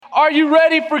Are you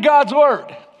ready for God's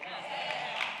word?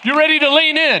 You ready to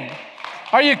lean in?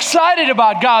 Are you excited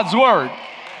about God's word?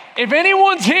 If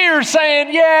anyone's here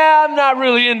saying, yeah, I'm not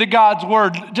really into God's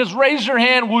word, just raise your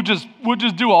hand. We'll just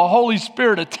do a Holy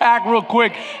Spirit attack real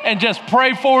quick and just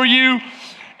pray for you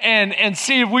and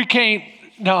see if we can't.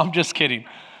 No, I'm just kidding.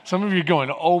 Some of you are going,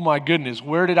 oh my goodness,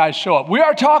 where did I show up? We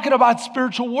are talking about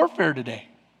spiritual warfare today.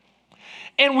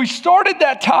 And we started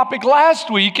that topic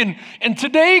last week, and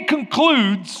today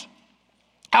concludes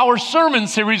our sermon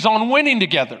series on winning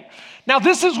together. Now,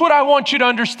 this is what I want you to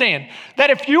understand, that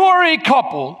if you are a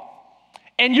couple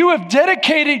and you have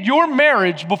dedicated your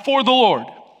marriage before the Lord,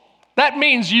 that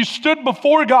means you stood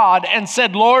before God and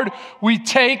said, Lord, we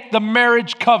take the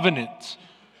marriage covenant.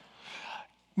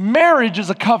 Marriage is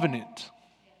a covenant.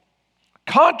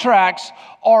 Contracts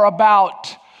are about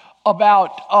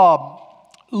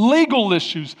legal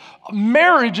issues.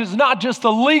 Marriage is not just a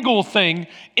legal thing,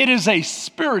 it is a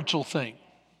spiritual thing.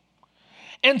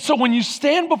 And so when you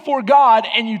stand before God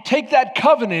and you take that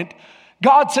covenant,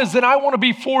 God says, then I want to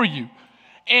be for you.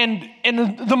 And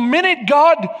the minute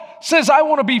God says, I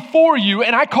want to be for you,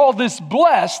 and I call this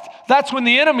blessed, that's when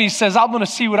the enemy says, I'm going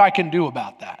to see what I can do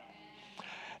about that.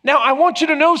 Now, I want you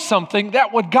to know something,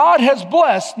 that what God has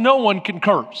blessed, no one can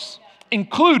curse,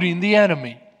 including the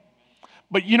enemy.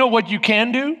 But you know what you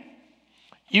can do?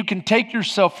 You can take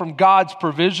yourself from God's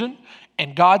provision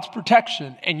and God's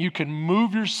protection, and you can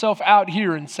move yourself out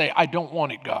here and say, I don't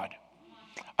want it, God.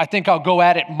 I think I'll go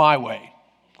at it my way.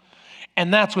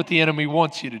 And that's what the enemy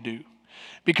wants you to do.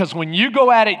 Because when you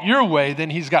go at it your way, then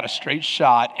he's got a straight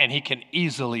shot and he can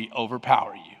easily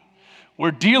overpower you. We're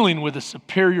dealing with a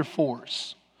superior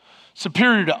force.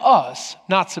 Superior to us,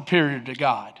 not superior to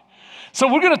God.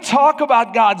 So we're going to talk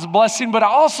about God's blessing, but I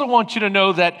also want you to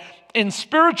know that in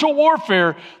spiritual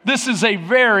warfare, this is a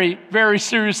very, very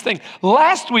serious thing.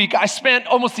 Last week, I spent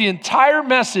almost the entire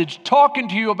message talking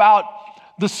to you about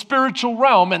the spiritual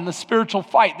realm and the spiritual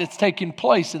fight that's taking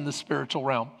place in the spiritual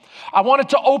realm. I wanted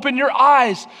to open your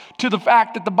eyes to the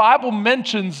fact that the Bible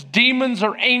mentions demons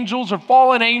or angels or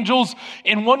fallen angels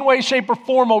in one way, shape, or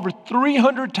form over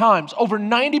 300 times. Over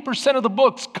 90% of the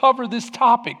books cover this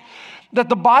topic. That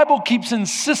the Bible keeps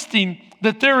insisting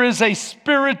that there is a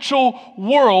spiritual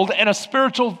world and a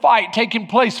spiritual fight taking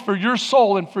place for your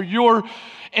soul and for your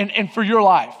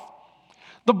life.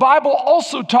 The Bible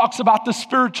also talks about the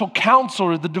spiritual counsel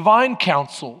or the divine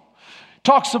counsel.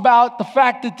 Talks about the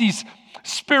fact that these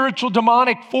spiritual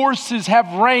demonic forces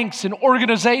have ranks and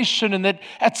organization, and that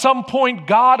at some point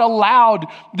God allowed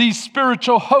these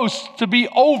spiritual hosts to be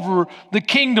over the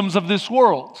kingdoms of this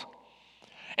world.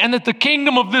 And that the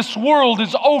kingdom of this world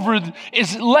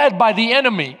is led by the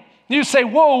enemy. You say,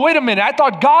 whoa, wait a minute. I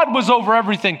thought God was over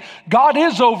everything. God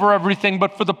is over everything,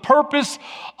 but for the purpose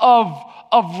of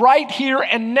right here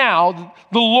and now,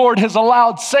 the Lord has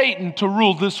allowed Satan to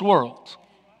rule this world.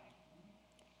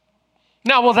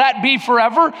 Now, will that be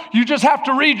forever? You just have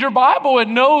to read your Bible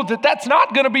and know that that's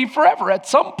not going to be forever. At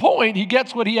some point, he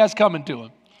gets what he has coming to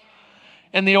him.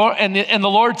 And the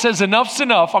Lord says, enough's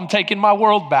enough. I'm taking my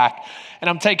world back. And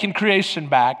I'm taking creation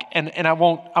back, and I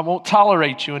won't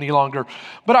tolerate you any longer.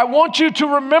 But I want you to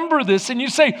remember this. And you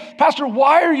say, Pastor,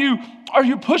 why are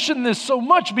you pushing this so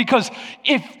much? Because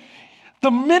if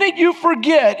the minute you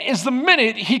forget is the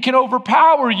minute he can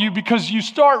overpower you, because you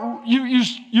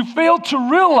fail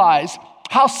to realize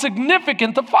how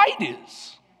significant the fight is.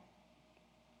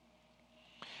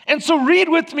 And so read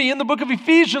with me in the book of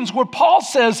Ephesians where Paul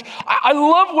says, I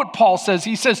love what Paul says.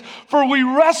 He says, for we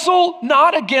wrestle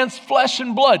not against flesh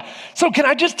and blood. So can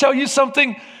I just tell you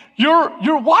something?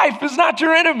 Your wife is not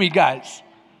your enemy, guys.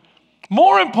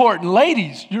 More important,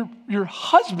 ladies, your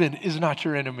husband is not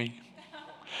your enemy.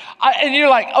 And you're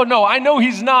like, oh no, I know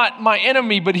he's not my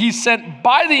enemy, but he's sent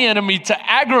by the enemy to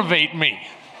aggravate me.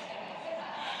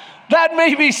 That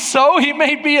may be so. He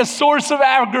may be a source of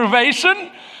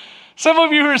aggravation. Some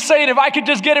of you are saying, if I could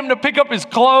just get him to pick up his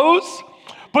clothes,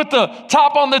 put the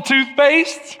top on the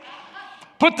toothpaste,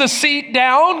 put the seat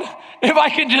down, if I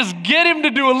can just get him to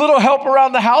do a little help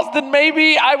around the house, then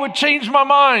maybe I would change my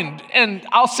mind. And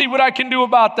I'll see what I can do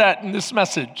about that in this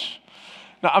message.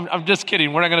 No, I'm just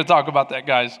kidding. We're not going to talk about that,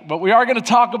 guys. But we are going to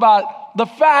talk about the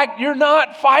fact you're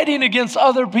not fighting against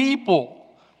other people.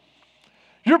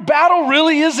 Your battle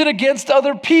really isn't against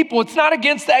other people. It's not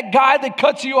against that guy that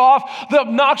cuts you off, the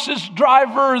obnoxious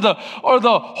driver, or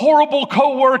the horrible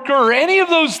coworker, or any of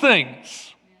those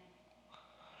things.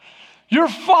 Your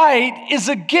fight is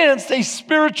against a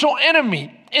spiritual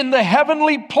enemy. in the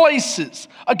heavenly places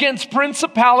against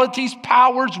principalities,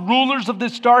 powers, rulers of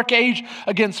this dark age,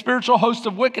 against spiritual hosts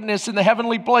of wickedness in the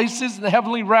heavenly places, in the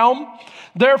heavenly realm.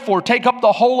 Therefore, take up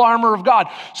the whole armor of God.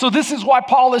 So this is why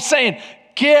Paul is saying,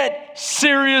 get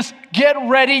serious, get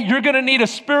ready. You're going to need a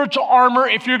spiritual armor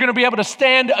if you're going to be able to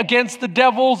stand against the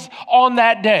devils on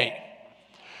that day.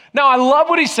 Now, I love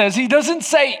what he says. He doesn't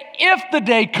say if the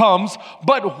day comes,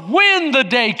 but when the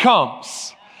day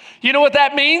comes. You know what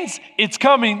that means? It's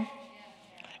coming.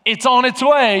 It's on its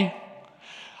way.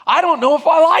 I don't know if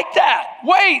I like that.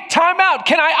 Wait, time out.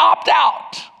 Can I opt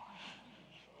out?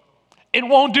 It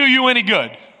won't do you any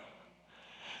good.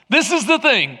 This is the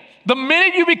thing. The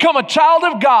minute you become a child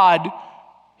of God,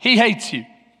 he hates you.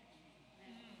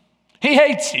 He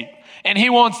hates you, and he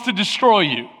wants to destroy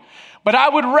you. But I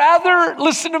would rather,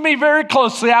 listen to me very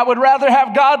closely, I would rather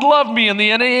have God love me and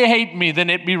the enemy hate me than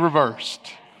it be reversed.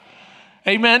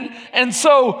 Amen? And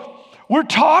so we're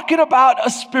talking about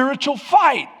a spiritual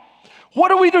fight.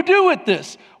 What are we to do with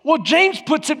this? Well, James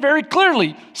puts it very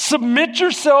clearly. Submit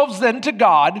yourselves then to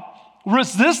God,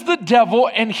 resist the devil,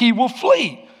 and he will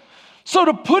flee. So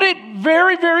to put it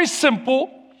very, very simple,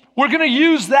 we're going to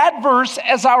use that verse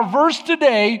as our verse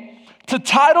today to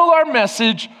title our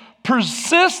message,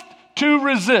 Persist to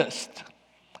Resist.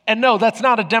 And no, that's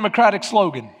not a Democratic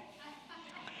slogan.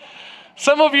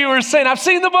 Some of you are saying, I've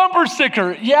seen the bumper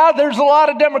sticker. Yeah, there's a lot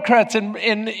of Democrats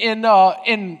in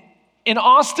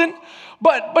Austin.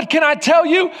 But can I tell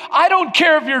you, I don't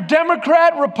care if you're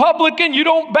Democrat, Republican, you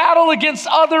don't battle against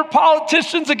other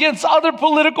politicians, against other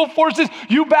political forces.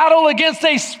 You battle against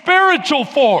a spiritual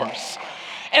force.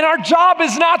 And our job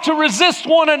is not to resist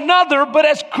one another, but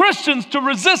as Christians to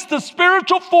resist the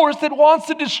spiritual force that wants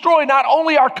to destroy not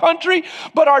only our country,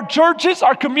 but our churches,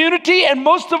 our community, and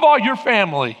most of all, your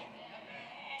family.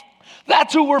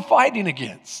 That's who we're fighting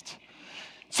against.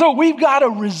 So we've got to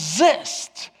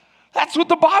resist. That's what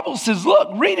the Bible says. Look,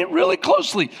 read it really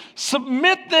closely.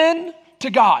 Submit then to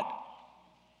God.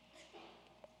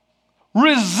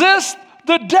 Resist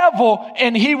the devil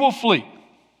and he will flee.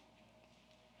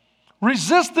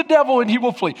 Resist the devil and he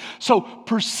will flee. So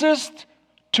persist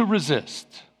to resist.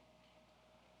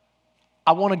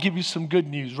 I want to give you some good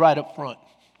news right up front.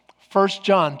 1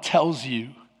 John tells you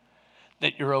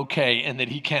that you're okay and that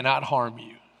he cannot harm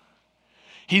you.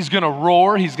 He's going to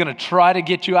roar. He's going to try to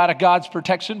get you out of God's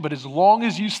protection. But as long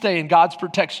as you stay in God's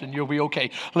protection, you'll be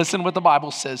okay. Listen to what the Bible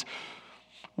says.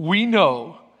 We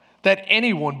know that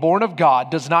anyone born of God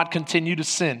does not continue to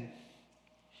sin.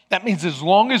 That means as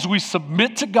long as we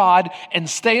submit to God and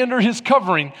stay under his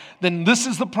covering, then this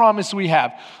is the promise we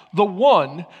have. The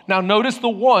one, now notice the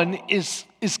one is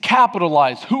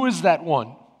capitalized. Who is that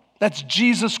one? That's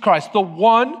Jesus Christ. The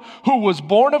one who was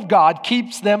born of God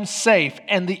keeps them safe,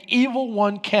 and the evil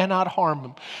one cannot harm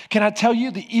them. Can I tell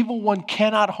you, the evil one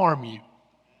cannot harm you?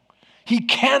 He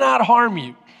cannot harm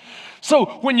you. So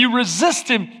when you resist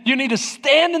him, you need to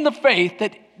stand in the faith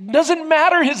that doesn't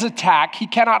matter his attack, he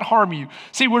cannot harm you.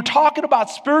 See, we're talking about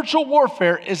spiritual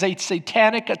warfare is a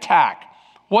satanic attack.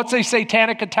 What's a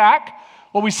satanic attack?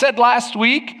 Well, we said last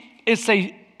week, it's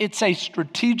a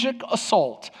strategic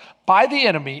assault by the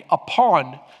enemy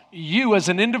upon you as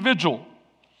an individual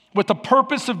with the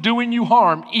purpose of doing you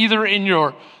harm, either in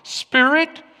your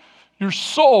spirit, your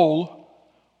soul,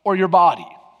 or your body.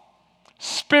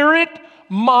 Spirit,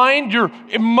 mind, your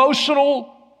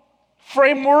emotional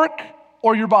framework,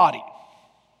 or your body.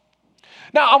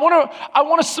 Now, I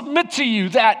want to submit to you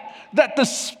that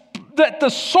the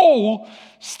soul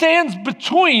stands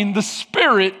between the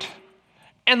spirit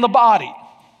and the body.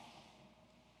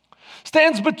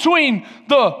 Stands between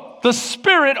the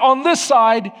spirit on this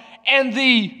side and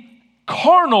the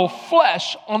carnal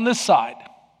flesh on this side.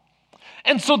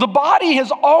 And so the body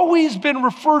has always been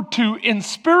referred to in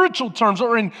spiritual terms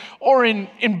or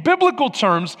in biblical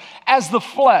terms as the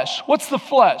flesh. What's the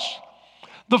flesh?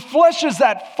 The flesh is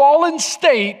that fallen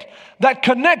state that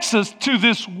connects us to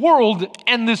this world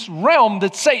and this realm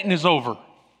that Satan is over.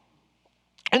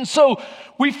 And so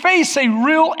we face a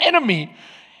real enemy,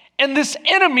 and this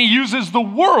enemy uses the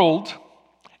world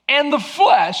and the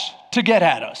flesh to get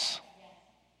at us.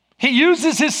 He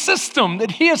uses his system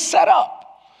that he has set up.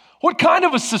 What kind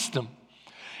of a system?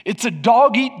 It's a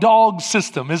dog-eat-dog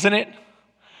system, isn't it?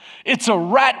 It's a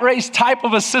rat race type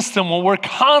of a system where we're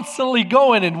constantly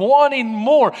going and wanting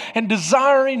more and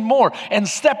desiring more and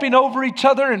stepping over each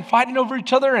other and fighting over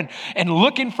each other and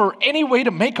looking for any way to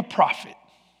make a profit.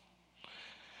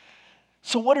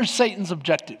 So what are Satan's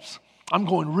objectives? I'm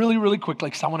going really, really quickly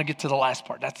because I want to get to the last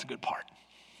part. That's the good part.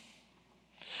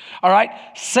 All right?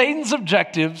 Satan's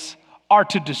objectives are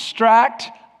to distract,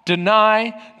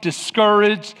 deny,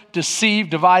 discourage, deceive,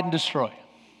 divide, and destroy.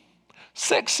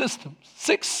 6 systems,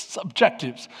 6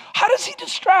 objectives. How does he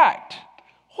distract?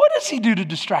 What does he do to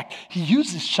distract? He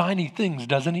uses shiny things,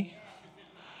 doesn't he?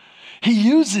 He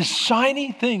uses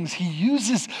shiny things. He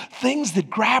uses things that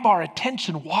grab our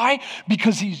attention. Why?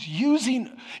 Because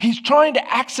he's trying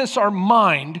to access our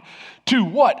mind to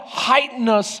what? Heighten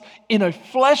us in a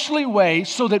fleshly way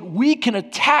so that we can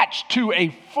attach to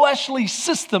a fleshly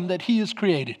system that he has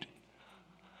created.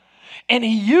 And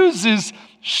he uses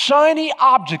shiny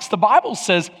objects. The Bible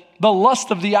says the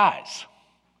lust of the eyes.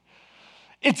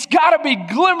 It's got to be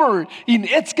glimmering.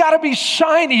 It's got to be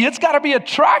shiny. It's got to be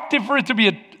attractive for it to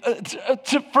be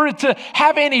for it to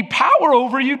have any power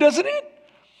over you, doesn't it?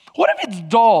 What if it's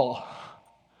dull?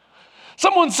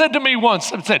 Someone said to me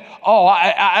once, "Oh,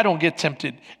 I don't get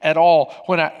tempted at all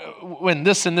when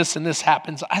this and this and this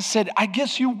happens." I said, "I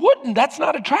guess you wouldn't. That's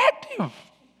not attractive."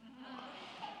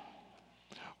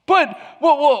 But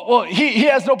well, he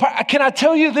has no power. Can I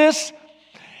tell you this?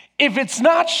 If it's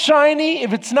not shiny,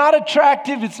 if it's not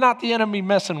attractive, it's not the enemy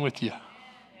messing with you.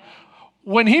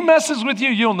 When he messes with you,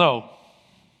 you'll know.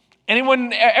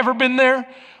 Anyone ever been there?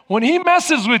 When he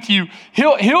messes with you,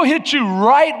 he'll hit you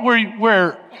right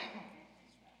where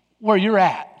you're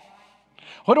at.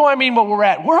 What do I mean by we're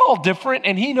at? We're all different,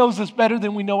 and he knows us better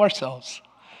than we know ourselves.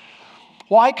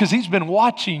 Why? Because he's been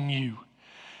watching you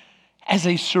as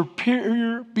a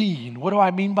superior being. What do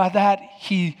I mean by that?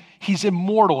 He's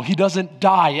immortal. He doesn't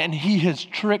die, and he has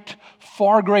tricked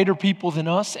far greater people than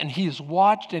us, and he has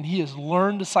watched and he has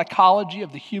learned the psychology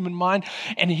of the human mind,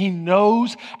 and he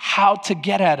knows how to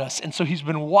get at us. And so he's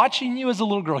been watching you as a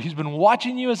little girl. He's been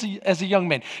watching you as a young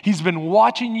man. He's been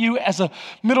watching you as a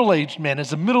middle-aged man,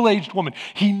 as a middle-aged woman.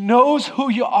 He knows who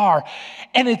you are.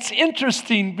 And it's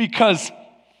interesting because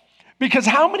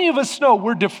how many of us know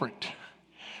we're different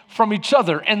from each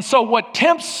other? And so what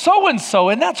tempts so-and-so,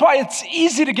 and that's why it's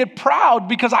easy to get proud,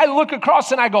 because I look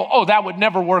across and I go, "Oh, that would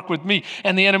never work with me."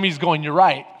 And the enemy's going, "You're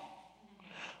right,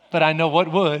 but I know what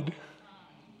would."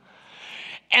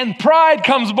 And pride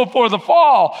comes before the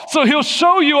fall. So he'll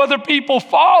show you other people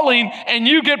falling, and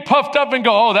you get puffed up and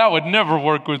go, "Oh, that would never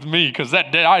work with me, because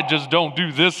I just don't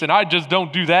do this and I just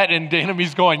don't do that." And the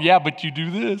enemy's going, "Yeah, but you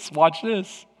do this. Watch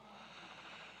this."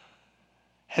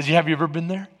 Have you ever been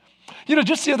there? You know,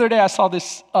 just the other day I saw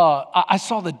this, I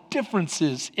saw the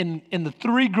differences in the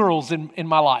 3 girls in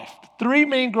my life. 3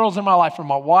 main girls in my life are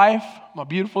my wife, my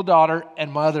beautiful daughter,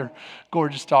 and my other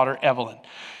gorgeous daughter, Evelyn.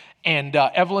 And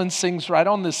Evelyn sings right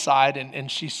on this side,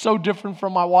 and she's so different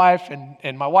from my wife,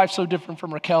 and my wife's so different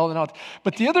from Raquel and all.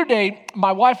 But the other day,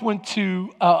 my wife went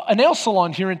to a nail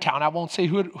salon here in town. I won't say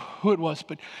who it was,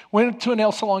 but went to a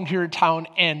nail salon here in town,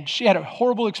 and she had a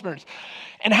horrible experience.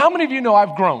 And how many of you know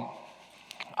I've grown?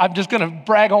 I'm just going to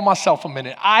brag on myself a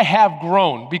minute. I have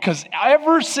grown, because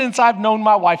ever since I've known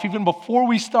my wife, even before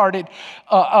we started,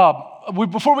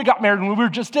 before we got married, when we were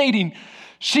just dating,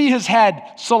 she has had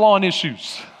salon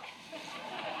issues.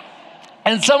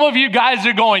 And some of you guys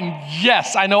are going,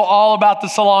 "Yes, I know all about the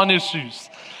salon issues."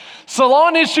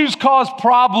 Salon issues cause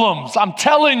problems. I'm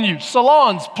telling you,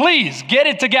 salons, please get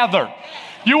it together.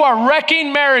 You are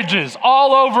wrecking marriages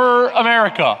all over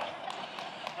America.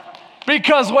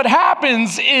 Because what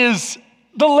happens is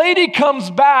the lady comes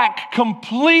back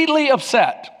completely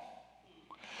upset,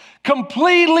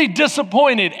 completely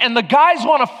disappointed, and the guys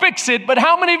want to fix it, but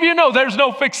how many of you know there's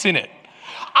no fixing it?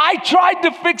 I tried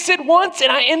to fix it once,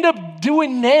 and I ended up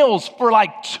doing nails for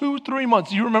like 2-3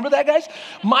 months. You remember that, guys?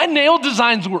 My nail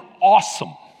designs were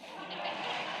awesome.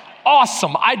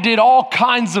 Awesome. I did all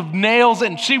kinds of nails,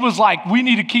 and she was like, "We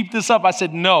need to keep this up." I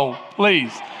said, "No,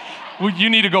 please.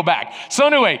 You need to go back." So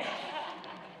anyway,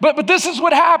 But this is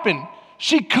what happened.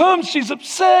 She comes, she's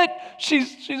upset,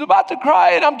 she's about to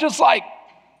cry, and I'm just like,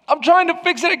 I'm trying to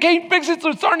fix it, I can't fix it, so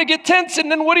it's starting to get tense,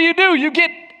 and then what do? You get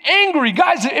angry.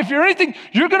 Guys, if you're anything,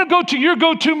 you're gonna go to your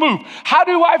go-to move. How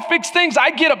do I fix things?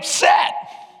 I get upset.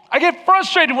 I get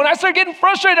frustrated. When I start getting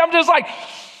frustrated, I'm just like,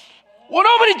 "Well,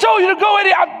 nobody told you to go in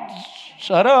here."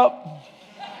 Shut up.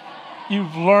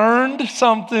 You've learned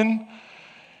something.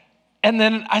 And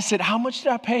then I said, "How much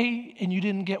did I pay and you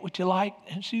didn't get what you liked?"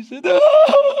 And she said,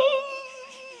 "Oh."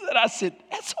 And I said,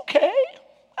 "That's okay.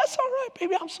 That's all right,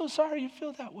 baby. I'm so sorry you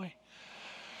feel that way.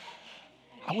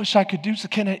 I wish I could do so.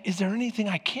 Is there anything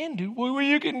I can do?" "Well,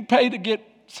 you can pay to get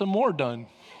some more done."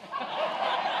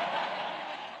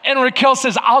 And Raquel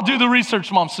says, I'll do the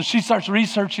research, Mom. So she starts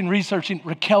researching.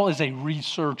 Raquel is a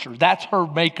researcher. That's her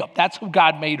makeup. That's who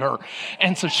God made her.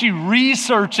 And so she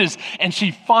researches and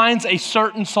she finds a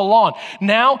certain salon.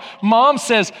 Now, Mom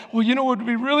says, well, you know what would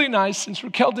be really nice? Since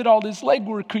Raquel did all this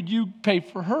legwork, could you pay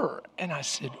for her? And I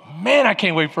said, man, I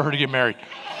can't wait for her to get married.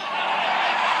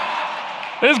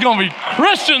 This is going to be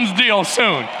Christian's deal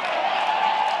soon.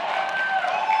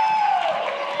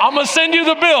 I'm going to send you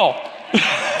the bill.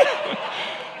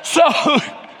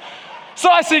 So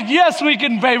I said, yes, we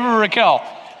can pay for Raquel.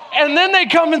 And then they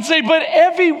come and say, but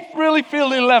Evie really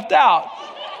feeling left out.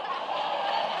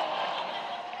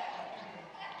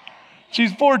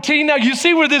 She's 14 now. You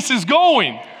see where this is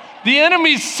going. The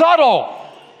enemy's subtle.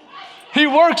 He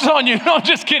works on you. No, I'm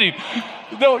just kidding.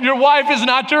 No, your wife is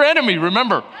not your enemy,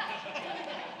 remember.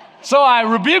 So I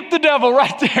rebuked the devil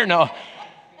right there. No.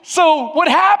 So what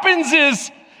happens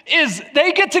is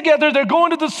they get together, they're going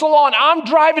to the salon. I'm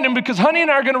driving him because Honey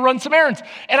and I are going to run some errands.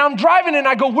 And I'm driving and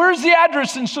I go, where's the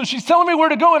address? And so she's telling me where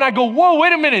to go. And I go, whoa,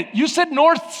 wait a minute. You said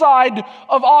north side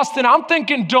of Austin. I'm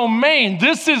thinking Domain.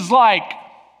 This is like,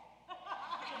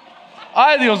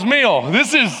 ay Dios mío.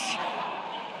 This is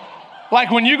like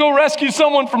when you go rescue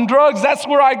someone from drugs, that's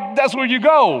where you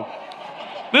go.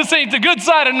 This ain't the good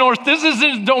side of north. This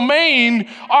isn't Domain,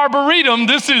 Arboretum.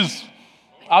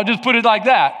 I'll just put it like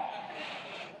that.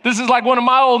 This is like one of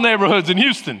my old neighborhoods in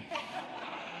Houston.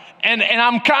 And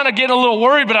I'm kind of getting a little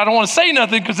worried, but I don't want to say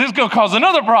nothing because it's going to cause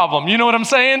another problem. You know what I'm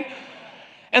saying?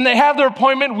 And they have their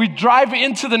appointment. We drive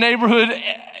into the neighborhood,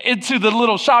 into the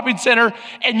little shopping center,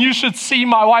 and you should see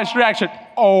my wife's reaction.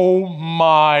 Oh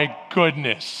my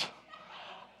goodness.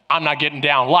 I'm not getting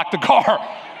down. Lock the car.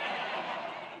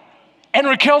 And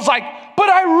Raquel's like, but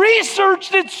I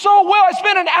researched it so well. I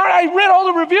spent an hour, I read all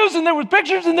the reviews, and there were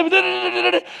pictures,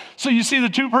 and so you see the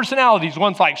two personalities.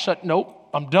 One's like, nope,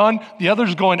 I'm done. The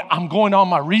other's going, I'm going on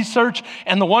my research.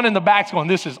 And the one in the back's going,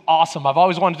 this is awesome. I've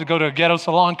always wanted to go to a ghetto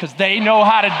salon because they know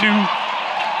how to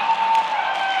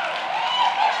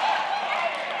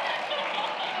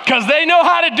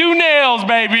do nails,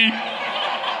 baby.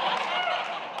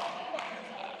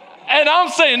 And I'm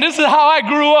saying, this is how I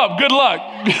grew up. Good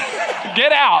luck.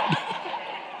 Get out.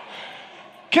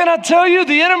 Can I tell you,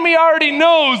 the enemy already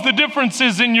knows the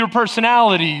differences in your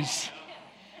personalities,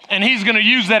 and he's going to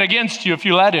use that against you if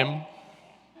you let him.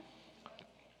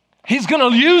 He's going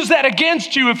to use that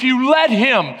against you if you let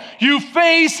him. You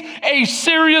face a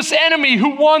serious enemy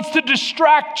who wants to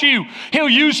distract you. He'll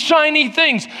use shiny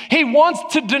things. He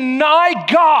wants to deny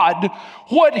God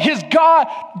what his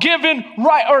God-given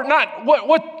right, or not,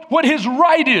 what his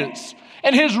right is.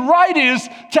 And his right is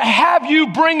to have you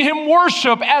bring him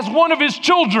worship as one of his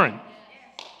children.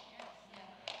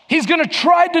 He's going to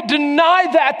try to deny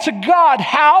that to God.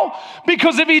 How?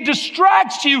 Because if he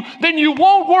distracts you, then you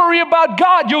won't worry about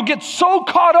God. You'll get so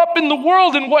caught up in the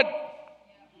world and what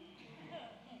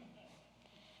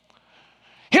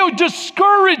he'll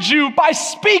discourage you by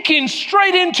speaking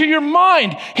straight into your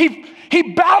mind. He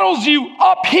battles you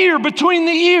up here between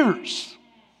the ears.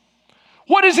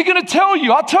 What is he going to tell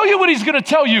you? I'll tell you what he's going to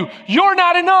tell you. You're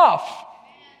not enough.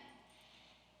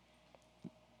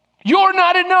 You're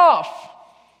not enough.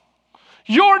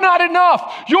 You're not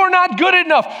enough. You're not good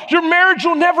enough. Your marriage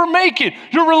will never make it.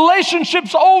 Your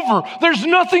relationship's over. There's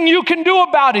nothing you can do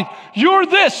about it. You're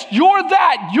this, you're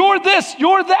that, you're this,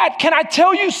 you're that. Can I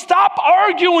tell you, stop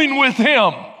arguing with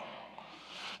him.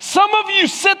 Some of you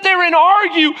sit there and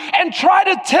argue and try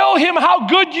to tell him how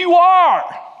good you are.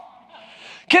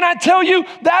 Can I tell you,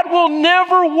 that will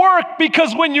never work,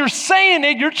 because when you're saying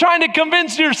it, you're trying to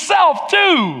convince yourself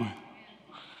too.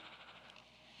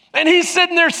 And he's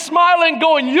sitting there smiling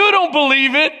going, you don't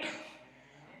believe it,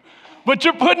 but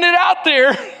you're putting it out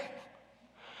there.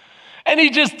 And he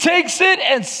just takes it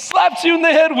and slaps you in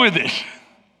the head with it.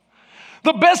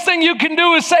 The best thing you can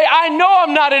do is say, I know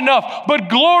I'm not enough, but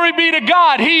glory be to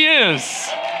God, he is.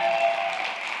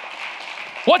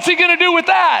 What's he going to do with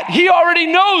that? He already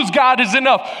knows God is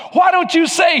enough. Why don't you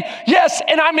say, yes,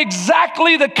 and I'm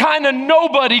exactly the kind of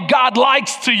nobody God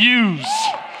likes to use?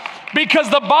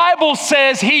 Because the Bible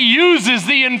says he uses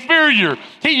the inferior.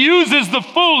 He uses the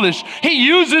foolish. He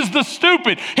uses the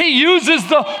stupid. He uses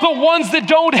the ones that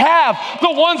don't have,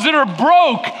 the ones that are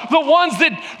broke, the ones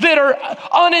that are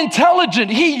unintelligent.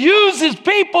 He uses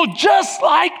people just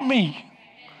like me.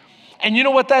 And you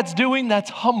know what that's doing? That's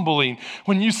humbling.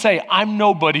 When you say, I'm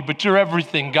nobody, but you're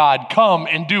everything, God, come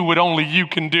and do what only you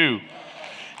can do.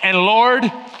 And Lord,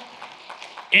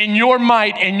 in your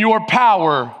might and your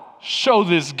power, show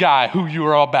this guy who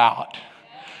you're about,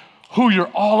 who you're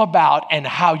all about and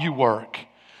how you work.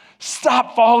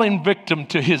 Stop falling victim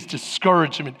to his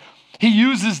discouragement. He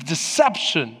uses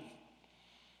deception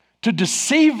to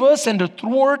deceive us and to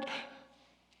thwart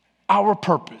our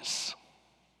purpose.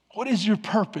 What is your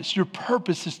purpose? Your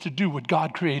purpose is to do what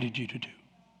God created you to do.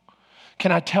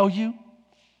 Can I tell you?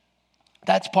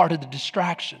 That's part of the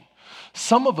distraction.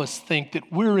 Some of us think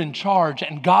that we're in charge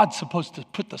and God's supposed to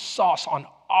put the sauce on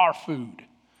our food.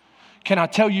 Can I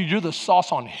tell you, you're the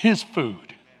sauce on His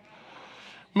food?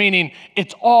 Meaning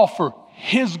it's all for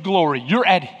His glory. You're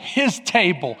at His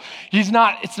table.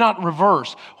 It's not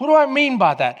reverse. What do I mean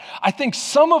by that? I think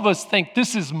some of us think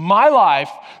this is my life.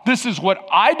 This is what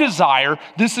I desire.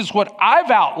 This is what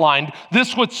I've outlined. This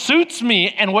is what suits me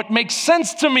and what makes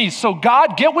sense to me. So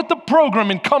God, get with the program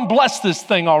and come bless this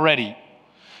thing already.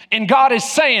 And God is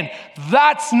saying,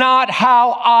 that's not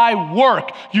how I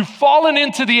work. You've fallen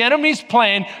into the enemy's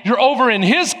plan. You're over in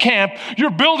his camp. You're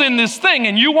building this thing,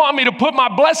 and you want me to put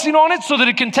my blessing on it so that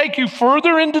it can take you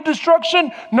further into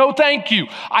destruction? No, thank you.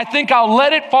 I think I'll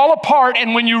let it fall apart,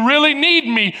 and when you really need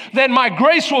me, then my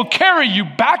grace will carry you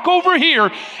back over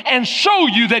here and show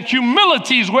you that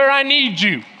humility is where I need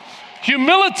you.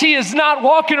 Humility is not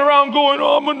walking around going,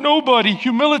 oh, I'm a nobody.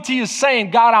 Humility is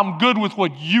saying, God, I'm good with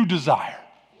what you desire.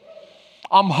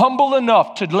 I'm humble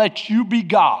enough to let you be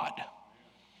God. I'm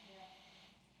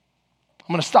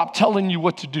going to stop telling you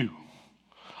what to do.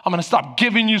 I'm going to stop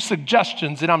giving you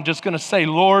suggestions, and I'm just going to say,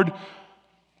 Lord,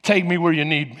 take me where you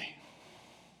need me.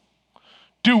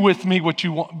 Do with me what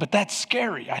you want. But that's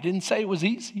scary. I didn't say it was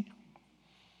easy.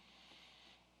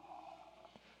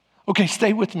 Okay,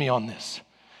 stay with me on this.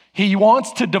 He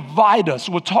wants to divide us.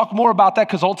 We'll talk more about that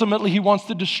because ultimately he wants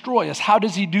to destroy us. How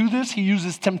does he do this? He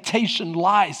uses temptation,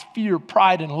 lies, fear,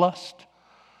 pride, and lust.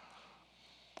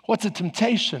 What's a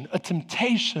temptation? A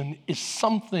temptation is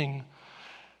something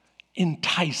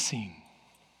enticing.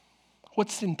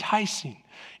 What's enticing?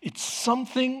 It's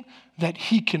something that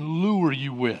he can lure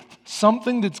you with,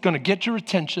 something that's going to get your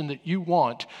attention that you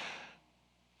want.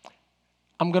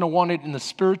 I'm going to want it in the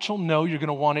spiritual. No, you're going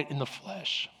to want it in the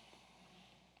flesh.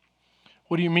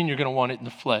 What do you mean you're going to want it in the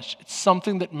flesh? It's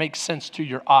something that makes sense to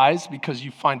your eyes because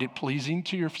you find it pleasing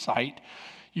to your sight.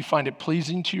 You find it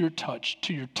pleasing to your touch,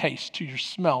 to your taste, to your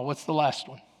smell. What's the last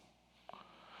one?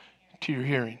 To your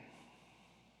hearing.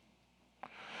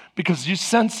 Because your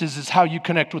senses is how you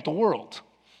connect with the world.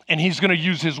 And he's going to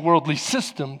use his worldly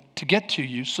system to get to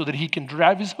you so that he can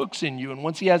drive his hooks in you. And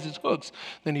once he has his hooks,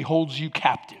 then he holds you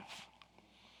captive.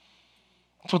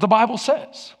 That's what the Bible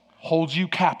says. Holds you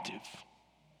captive.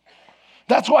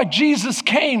 That's why Jesus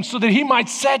came, so that he might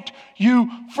set you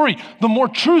free. The more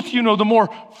truth you know, the more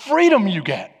freedom you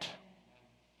get.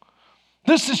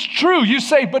 This is true. You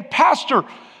say, but Pastor,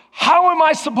 how am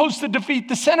I supposed to defeat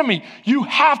this enemy? You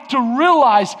have to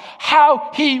realize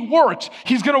how he works.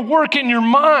 He's going to work in your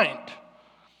mind,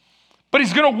 but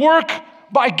he's going to work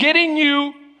by getting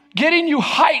you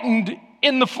heightened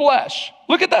in the flesh.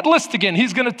 Look at that list again.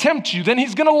 He's going to tempt you. Then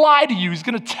he's going to lie to you. He's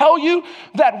going to tell you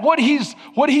that what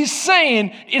he's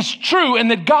saying is true and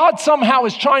that God somehow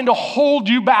is trying to hold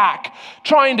you back,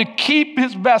 trying to keep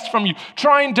his best from you,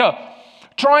 trying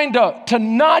to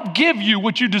not give you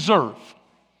what you deserve.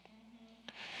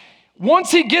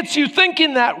 Once he gets you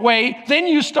thinking that way, then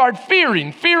you start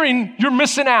fearing you're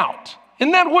missing out.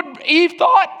 Isn't that what Eve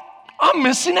thought? I'm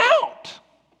missing out.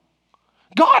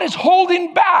 God is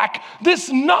holding back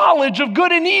this knowledge of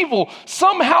good and evil.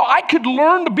 Somehow I could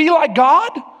learn to be like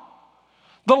God.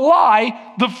 The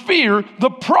lie, the fear, the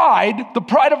pride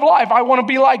of life. I want to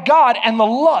be like God, and the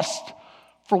lust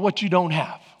for what you don't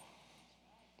have.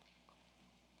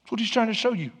 That's what he's trying to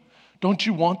show you. Don't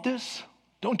you want this?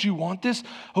 Don't you want this?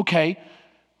 Okay,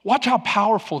 watch how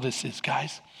powerful this is,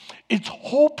 guys. Its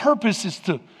whole purpose is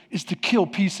to kill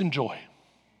peace and joy.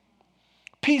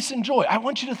 Peace and joy. I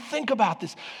want you to think about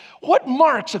this. What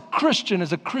marks a Christian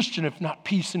as a Christian if not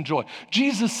peace and joy?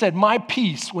 Jesus said, my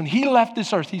peace, when he left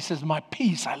this earth, he says, my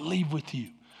peace I leave with you.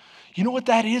 You know what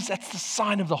that is? That's the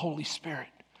sign of the Holy Spirit.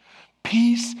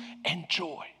 Peace and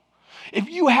joy. If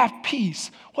you have peace,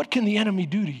 what can the enemy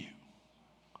do to you?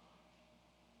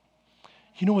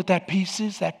 You know what that peace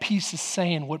is? That peace is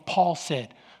saying what Paul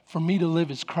said, for me to live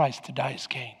is Christ, to die is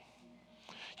gain.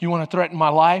 You want to threaten my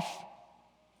life?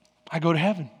 I go to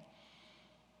heaven.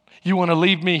 You want to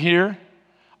leave me here?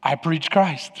 I preach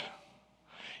Christ.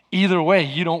 Either way,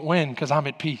 you don't win because I'm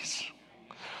at peace.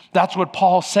 That's what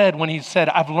Paul said when he said,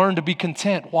 I've learned to be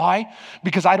content. Why?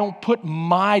 Because I don't put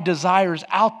my desires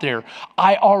out there.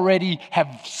 I already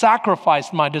have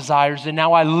sacrificed my desires, and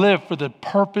now I live for the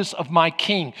purpose of my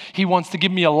King. He wants to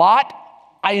give me a lot.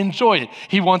 I enjoy it.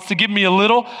 He wants to give me a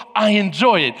little. I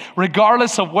enjoy it.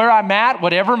 Regardless of where I'm at,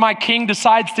 whatever my King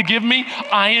decides to give me,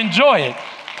 I enjoy it.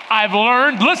 I've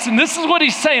learned, listen, this is what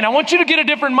he's saying. I want you to get a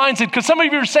different mindset because some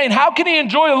of you are saying, how can he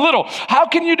enjoy a little? How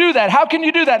can you do that? How can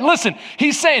you do that? Listen,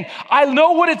 he's saying, I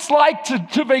know what it's like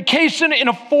to vacation in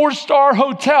a 4-star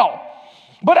hotel,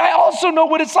 but I also know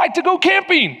what it's like to go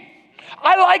camping.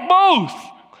 I like both.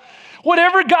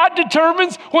 Whatever God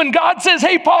determines, when God says,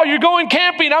 hey, Paul, you're going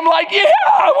camping, I'm like,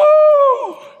 yeah,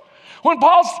 woo!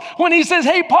 When he says,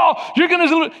 hey, Paul, you're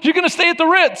gonna stay at the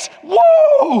Ritz,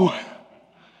 woo!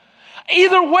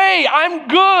 Either way, I'm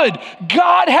good.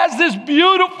 God has this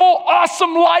beautiful,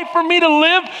 awesome life for me to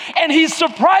live, and he's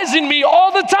surprising me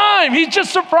all the time. He's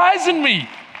just surprising me.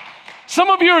 Some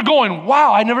of you are going,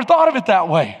 wow, I never thought of it that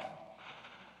way.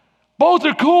 Both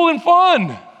are cool and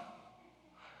fun.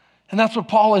 And that's what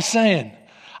Paul is saying.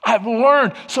 I've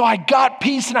learned, so I got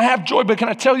peace and I have joy. But can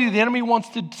I tell you, the enemy wants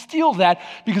to steal that,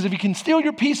 because if he can steal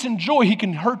your peace and joy, he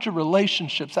can hurt your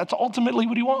relationships. That's ultimately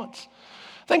what he wants.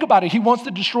 Think about it. He wants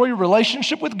to destroy your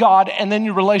relationship with God and then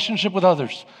your relationship with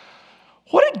others.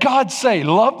 What did God say?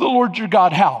 Love the Lord your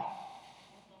God how?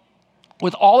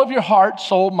 With all of your heart,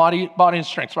 soul, body, and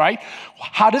strength, right?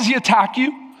 How does he attack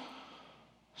you?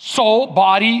 Soul,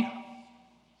 body,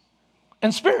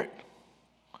 and spirit.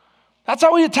 That's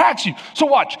how he attacks you. So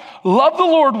watch. Love the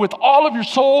Lord with all of your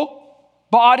soul,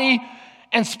 body,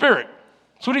 and spirit.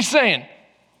 That's what he's saying.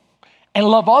 And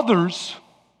love others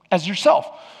as yourself.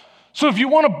 So if you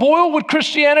want to boil with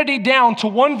Christianity down to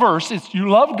one verse, it's you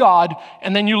love God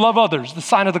and then you love others, the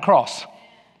sign of the cross.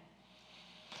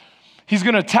 He's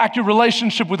going to attack your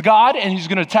relationship with God and he's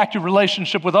going to attack your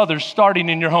relationship with others starting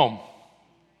in your home.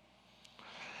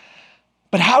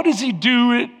 But how does he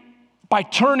do it? By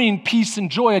turning peace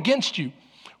and joy against you.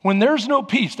 When there's no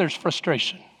peace, there's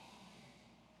frustration.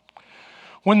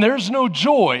 When there's no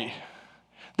joy,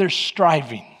 there's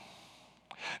striving.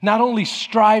 Not only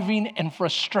striving and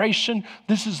frustration,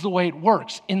 this is the way it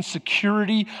works.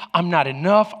 Insecurity, I'm not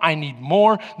enough, I need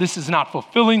more. This is not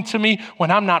fulfilling to me.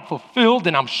 When I'm not fulfilled,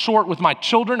 then I'm short with my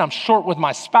children, I'm short with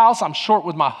my spouse, I'm short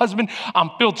with my husband. I'm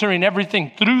filtering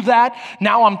everything through that.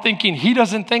 Now I'm thinking he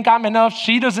doesn't think I'm enough,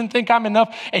 she doesn't think I'm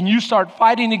enough, and you start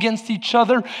fighting against each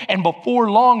other, and before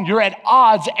long, you're at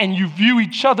odds, and you view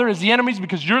each other as the enemies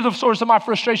because you're the source of my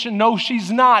frustration. No,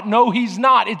 she's not. No, he's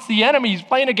not. It's the enemy. He's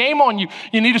playing a game on you.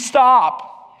 You need to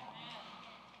stop.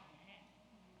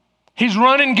 He's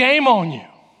running game on you.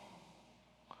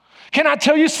 Can I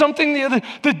tell you something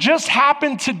that just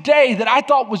happened today that I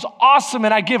thought was awesome,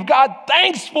 and I give God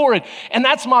thanks for it, and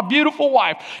that's my beautiful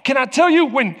wife. Can I tell you,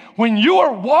 when you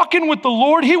are walking with the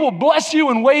Lord, he will bless you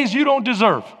in ways you don't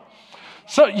deserve.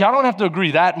 So y'all don't have to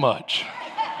agree that much.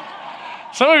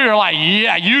 Some of you are like,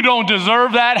 yeah, you don't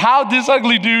deserve that. How'd this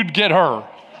ugly dude get her?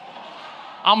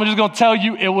 I'm just going to tell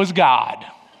you it was God.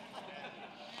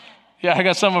 Yeah, I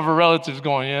got some of her relatives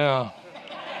going, yeah.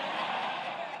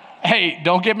 Hey,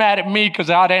 don't get mad at me because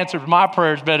I'd answered my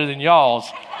prayers better than y'all's.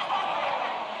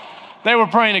 They were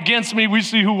praying against me. We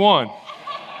see who won.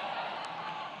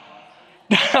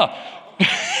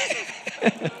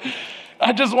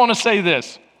 I just want to say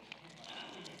this.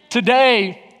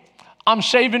 Today, I'm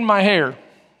shaving my hair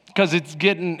because it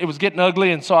was getting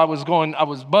ugly, and so I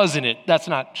was buzzing it. That's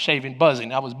not shaving,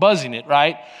 buzzing. I was buzzing it,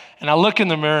 right? And I look in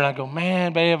the mirror and I go,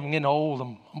 man, babe, I'm getting old.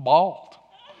 I'm bald.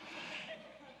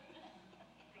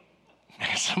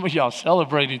 Man, some of y'all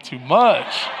celebrating too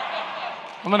much.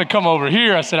 I'm going to come over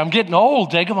here. I said, I'm getting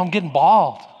old, Jacob. I'm getting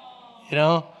bald, you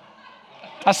know?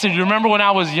 I said, you remember when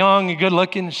I was young and good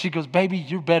looking? And she goes, baby,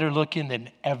 you're better looking than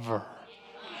ever.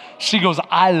 She goes,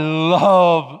 I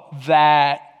love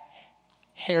that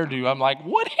hairdo. I'm like,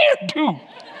 what hairdo?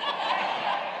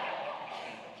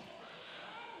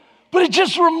 But it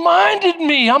just reminded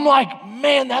me, I'm like,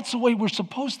 man, that's the way we're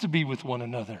supposed to be with one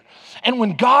another. And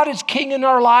when God is king in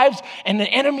our lives and the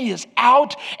enemy is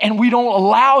out and we don't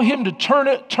allow him to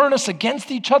turn us against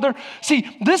each other. See,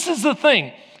 this is the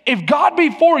thing. If God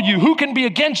be for you, who can be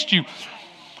against you?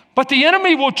 But the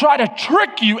enemy will try to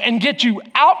trick you and get you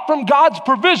out from God's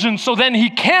provision so then he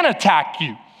can attack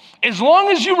you. As long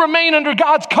as you remain under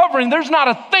God's covering, there's not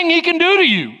a thing he can do to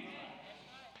you.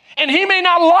 And he may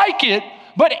not like it,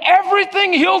 but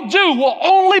everything he'll do will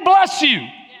only bless you.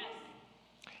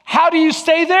 How do you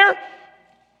stay there?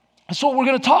 That's what we're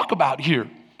going to talk about here.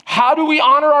 How do we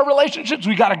honor our relationships?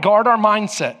 We got to guard our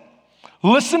mindset.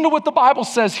 Listen to what the Bible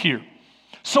says here.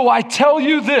 So I tell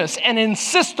you this and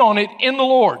insist on it in the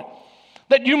Lord,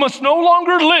 that you must no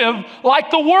longer live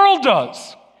like the world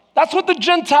does. That's what the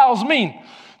Gentiles mean.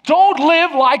 Don't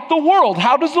live like the world.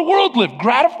 How does the world live?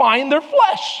 Gratifying their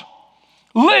flesh.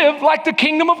 Live like the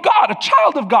kingdom of God, a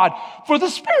child of God, for the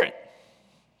Spirit.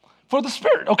 For the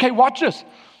Spirit. Okay, watch this.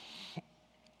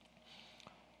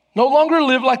 No longer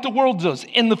live like the world does,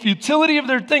 in the futility of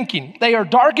their thinking. They are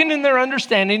darkened in their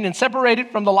understanding and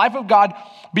separated from the life of God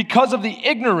because of the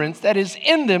ignorance that is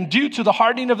in them due to the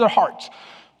hardening of their hearts.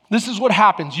 This is what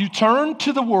happens. You turn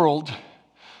to the world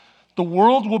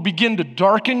will begin to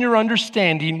darken your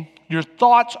understanding. Your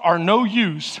thoughts are no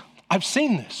use. I've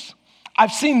seen this.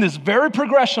 I've seen this very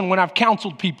progression when I've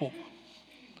counseled people.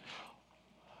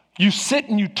 You sit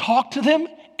and you talk to them,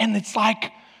 and it's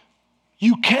like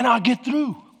you cannot get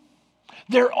through.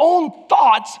 Their own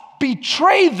thoughts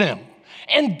betray them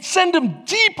and send them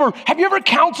deeper. Have you ever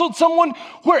counseled someone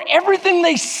where everything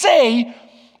they say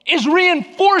is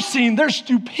reinforcing their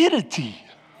stupidity?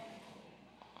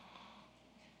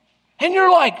 And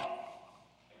you're like,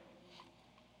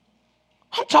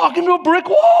 I'm talking to a brick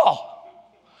wall.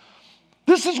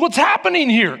 This is what's happening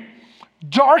here.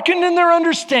 Darkened in their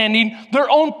understanding, their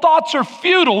own thoughts are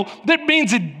futile. That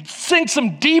means it sinks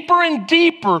them deeper and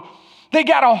deeper. They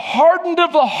got a hardened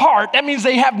of the heart. That means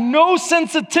they have no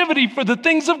sensitivity for the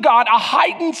things of God, a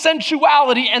heightened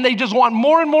sensuality, and they just want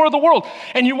more and more of the world.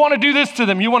 And you want to do this to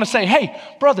them. You want to say, hey,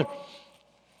 brother,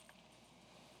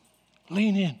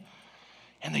 lean in.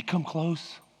 And they come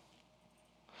close.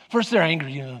 First they're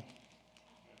angry, And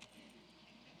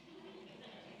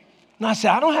I say,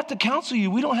 I don't have to counsel you.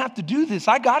 We don't have to do this.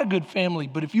 I got a good family.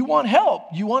 But if you want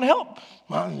help,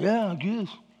 Well, yeah, I guess.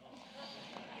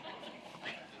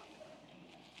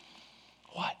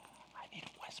 What? I need to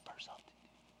whisper something.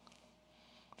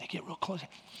 They get real close.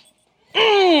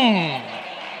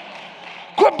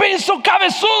 Quit being so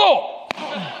cabezudo.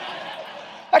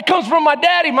 That comes from my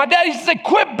daddy. My daddy used to say,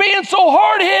 quit being so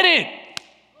hard-headed.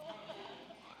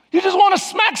 You just want to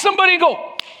smack somebody and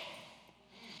go.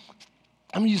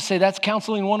 I mean, you say that's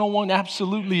counseling 101.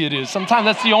 Absolutely it is. Sometimes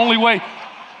that's the only way.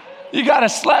 You got to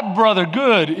slap brother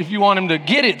good if you want him to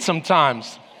get it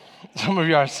sometimes. Some of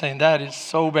you are saying that is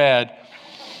so bad.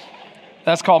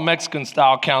 That's called Mexican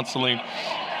style counseling.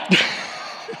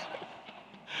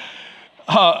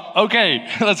 Okay,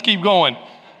 let's keep going.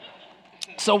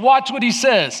 So watch what he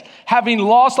says. Having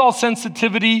lost all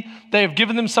sensitivity, they have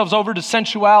given themselves over to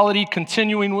sensuality,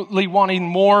 continually wanting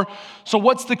more. So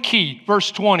what's the key? Verse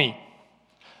 20.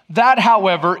 That,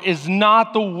 however, is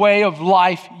not the way of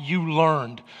life you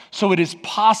learned. So it is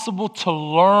possible to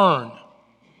learn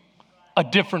a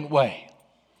different way.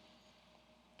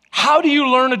 How do you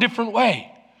learn a different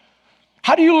way?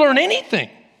 How do you learn anything?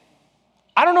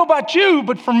 I don't know about you,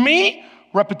 but for me,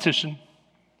 repetition.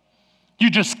 You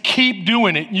just keep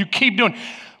doing it. You keep doing it.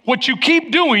 What you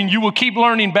keep doing, you will keep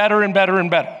learning better and better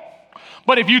and better.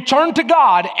 But if you turn to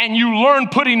God and you learn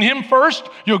putting him first,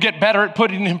 you'll get better at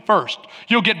putting him first.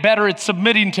 You'll get better at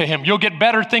submitting to him. You'll get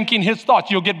better thinking his thoughts.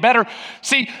 You'll get better.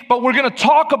 See, but we're going to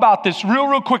talk about this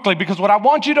real quickly, because what I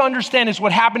want you to understand is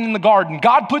what happened in the garden.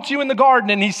 God puts you in the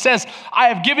garden and he says, I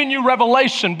have given you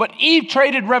revelation, but Eve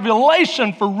traded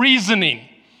revelation for reasoning.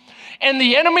 And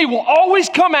the enemy will always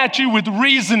come at you with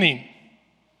reasoning.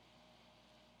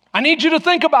 I need you to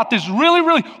think about this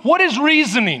really. What is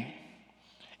reasoning?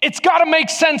 It's got to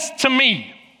make sense to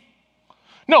me.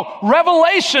 No,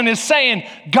 revelation is saying,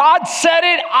 God said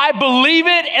it, I believe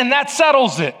it, and that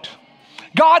settles it.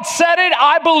 God said it,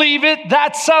 I believe it,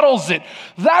 that settles it.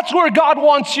 That's where God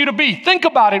wants you to be. Think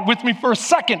about it with me for a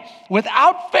second.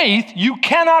 Without faith, you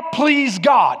cannot please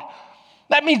God.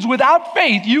 That means without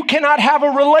faith, you cannot have a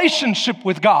relationship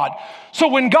with God. So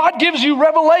when God gives you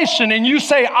revelation and you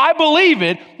say, I believe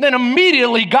it, then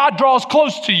immediately God draws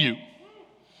close to you.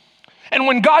 And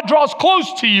when God draws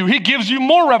close to you, he gives you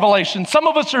more revelation. Some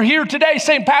of us are here today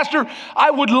saying, Pastor,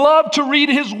 I would love to read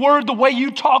his word the way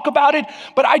you talk about it,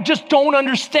 but I just don't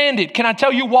understand it. Can I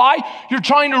tell you why? You're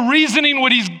trying to reasoning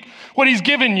what he's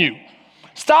given you.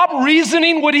 Stop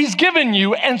reasoning what he's given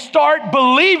you and start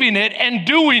believing it and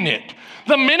doing it.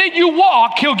 The minute you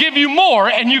walk, he'll give you more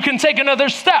and you can take another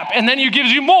step. And then he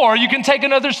gives you more, you can take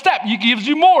another step. He gives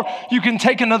you more, you can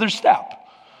take another step.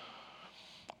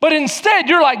 But instead,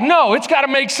 you're like, no, it's got to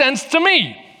make sense to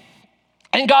me.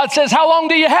 And God says, how long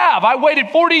do you have? I waited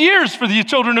 40 years for the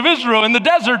children of Israel in the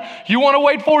desert. You want to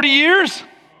wait 40 years?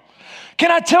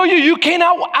 Can I tell you, you can't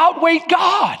outwait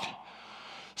God.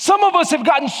 Some of us have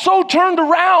gotten so turned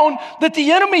around that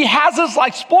the enemy has us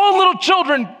like spoiled little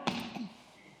children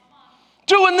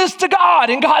doing this to God.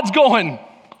 And God's going,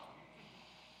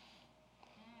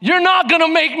 you're not going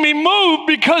to make me move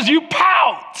because you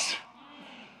pout.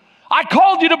 I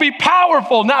called you to be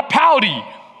powerful, not pouty.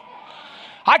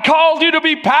 I called you to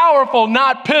be powerful,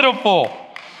 not pitiful.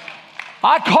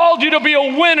 I called you to be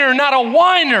a winner, not a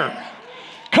whiner.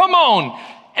 Come on.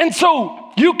 And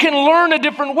so you can learn a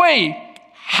different way.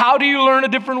 How do you learn a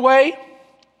different way?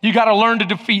 You got to learn to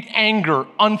defeat anger,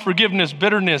 unforgiveness,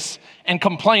 bitterness, and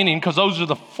complaining, because those are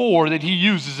the 4 that he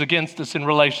uses against us in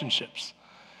relationships.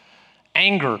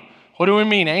 Anger. What do we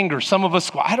mean, anger? Some of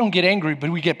us, well, I don't get angry, but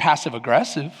we get passive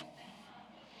aggressive.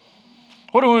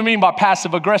 What do we mean by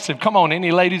passive aggressive? Come on,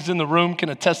 any ladies in the room can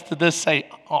attest to this. Say,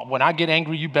 oh, when I get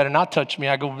angry, you better not touch me.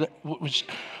 I go,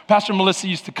 Pastor Melissa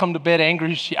used to come to bed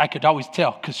angry. I could always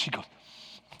tell because she goes,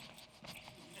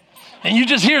 and you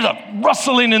just hear the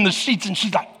rustling in the sheets, and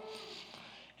she's like,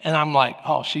 and I'm like,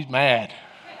 oh, she's mad.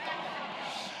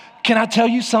 Can I tell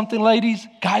you something, ladies?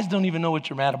 Guys don't even know what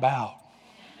you're mad about.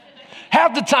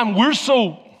 Half the time, we're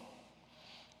so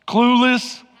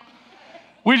clueless,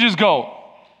 we just go,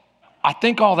 I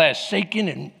think all that shaking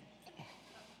and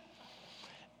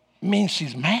means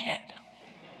she's mad.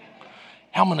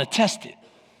 I'm going to test it.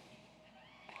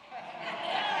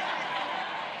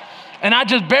 And I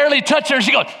just barely touch her.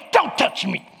 She goes, don't touch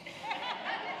me.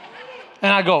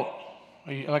 And I go,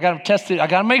 I got to test it. I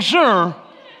got to make sure.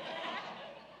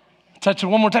 Touch her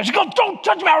one more time. She goes, don't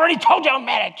touch me. I already told you I'm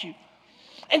mad at you.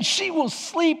 And she will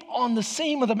sleep on the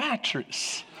seam of the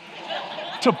mattress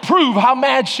to prove how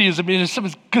mad she is. I mean,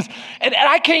 and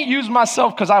I can't use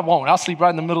myself because I won't. I'll sleep right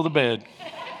in the middle of the bed.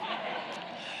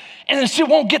 And then she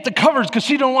won't get the covers because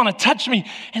she don't want to touch me.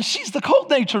 And she's the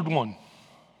cold-natured one.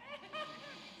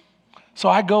 So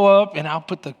I go up and I'll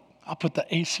put the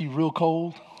AC real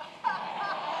cold.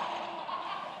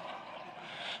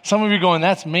 Some of you are going,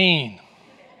 that's mean.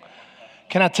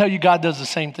 Can I tell you, God does the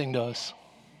same thing to us?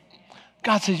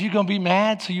 God says, you're going to be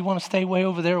mad, so you want to stay way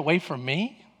over there away from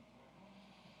me?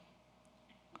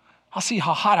 I'll see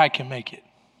how hot I can make it.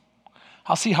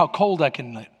 I'll see how cold I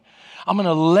can make it. I'm going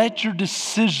to let your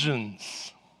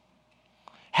decisions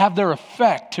have their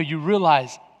effect till you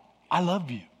realize, I love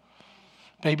you.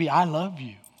 Baby, I love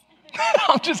you.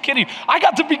 I'm just kidding. I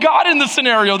got to be God in this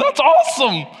scenario. That's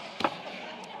awesome.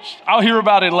 I'll hear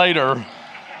about it later.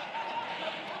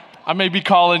 I may be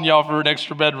calling y'all for an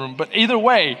extra bedroom, but either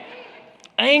way,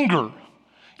 anger.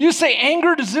 You say,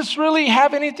 anger, does this really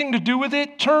have anything to do with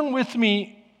it? Turn with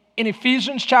me in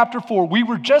Ephesians chapter 4. We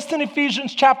were just in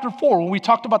Ephesians chapter 4 when we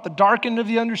talked about the darkening of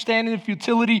the understanding, the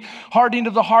futility, hardening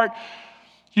of the heart.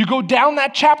 You go down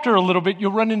that chapter a little bit,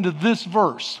 you'll run into this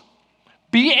verse.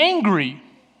 Be angry,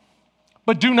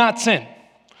 but do not sin.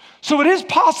 So it is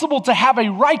possible to have a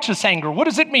righteous anger. What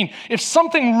does it mean? If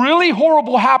something really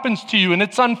horrible happens to you and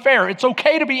it's unfair, it's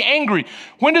okay to be angry.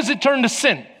 When does it turn to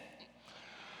sin?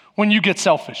 When you get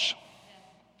selfish.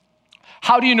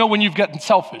 How do you know when you've gotten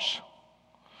selfish?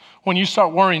 When you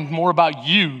start worrying more about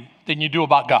you than you do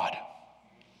about God.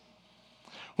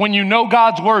 When you know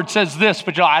God's word says this,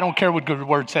 but you're like, I don't care what good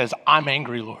word says. I'm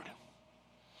angry, Lord.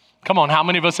 Come on, how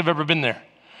many of us have ever been there?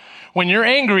 When you're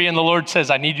angry and the Lord says,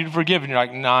 I need you to forgive, and you're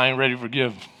like, nah, I ain't ready to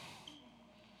forgive.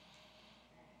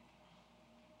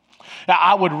 Now,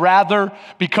 I would rather,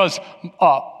 because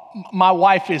my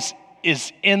wife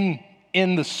is in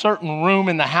the certain room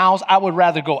in the house, I would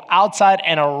rather go outside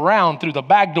and around through the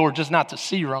back door just not to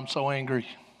see her. I'm so angry.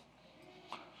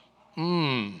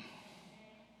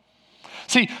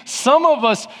 See, some of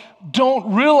us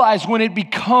don't realize when it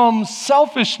becomes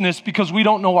selfishness because we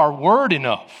don't know our word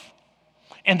enough.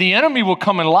 And the enemy will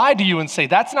come and lie to you and say,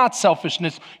 that's not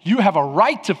selfishness. You have a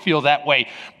right to feel that way.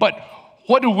 But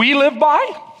what do we live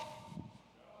by?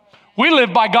 We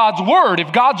live by God's word.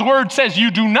 If God's word says you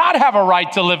do not have a right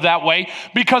to live that way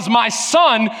because my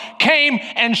son came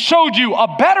and showed you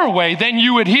a better way, then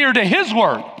you adhere to his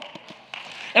word.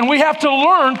 And we have to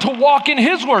learn to walk in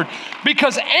his word,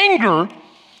 because anger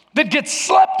that gets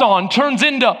slept on turns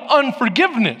into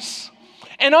unforgiveness.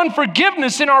 And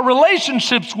unforgiveness in our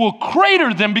relationships will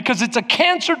crater them because it's a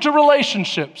cancer to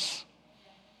relationships.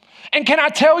 And can I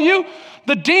tell you,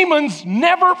 the demons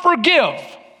never forgive.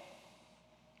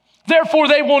 Therefore,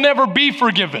 they will never be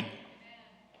forgiven.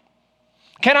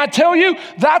 Can I tell you,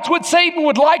 that's what Satan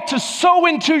would like to sow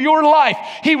into your life.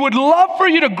 He would love for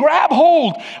you to grab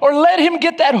hold or let him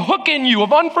get that hook in you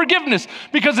of unforgiveness.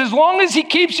 Because as long as he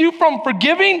keeps you from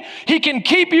forgiving, he can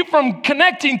keep you from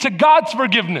connecting to God's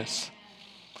forgiveness.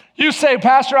 You say,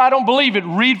 Pastor, I don't believe it.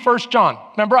 Read 1 John.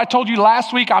 Remember I told you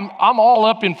last week, I'm all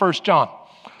up in 1 John.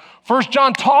 1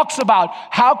 John talks about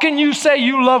how can you say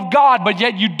you love God, but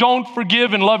yet you don't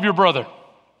forgive and love your brother?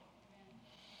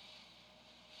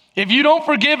 If you don't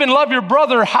forgive and love your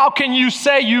brother, how can you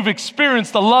say you've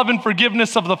experienced the love and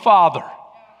forgiveness of the Father?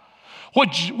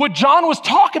 What John was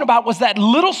talking about was that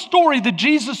little story that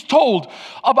Jesus told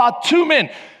about two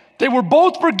men. They were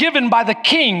both forgiven by the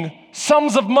king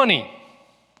sums of money.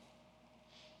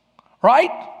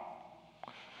 Right?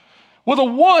 Well,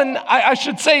 I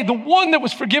should say, the one that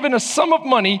was forgiven a sum of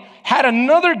money had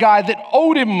another guy that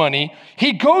owed him money.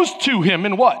 He goes to him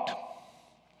and what?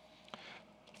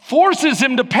 Forces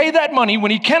him to pay that money. When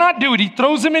he cannot do it, he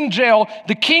throws him in jail.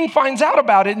 The king finds out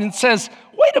about it and says,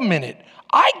 wait a minute,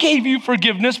 I gave you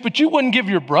forgiveness, but you wouldn't give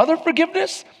your brother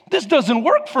forgiveness? This doesn't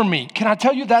work for me. Can I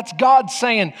tell you, that's God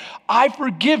saying, I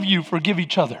forgive you, forgive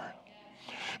each other.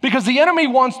 Because the enemy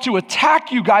wants to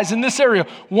attack you guys in this area.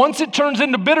 Once it turns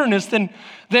into bitterness, then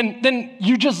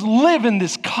you just live in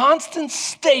this constant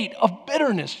state of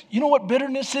bitterness. You know what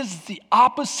bitterness is? It's the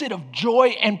opposite of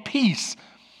joy and peace.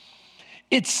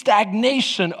 It's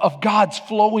stagnation of God's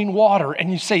flowing water.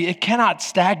 And you say, it cannot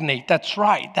stagnate. That's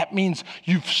right. That means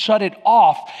you've shut it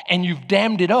off and you've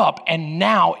dammed it up, and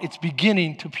now it's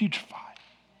beginning to putrefy.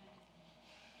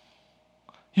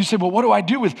 You say, well, what do I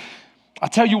do with... I'll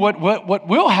tell you what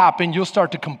will happen. You'll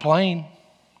start to complain.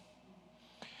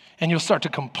 And you'll start to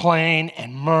complain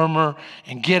and murmur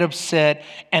and get upset.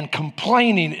 And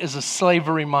complaining is a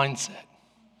slavery mindset.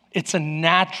 It's a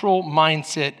natural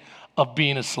mindset of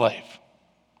being a slave.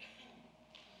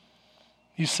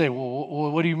 You say,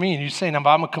 well, what do you mean? You're saying if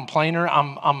I'm a complainer,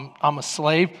 I'm a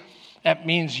slave? That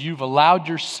means you've allowed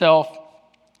yourself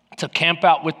to camp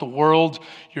out with the world.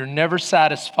 You're never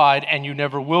satisfied, and you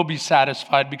never will be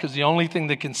satisfied, because the only thing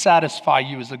that can satisfy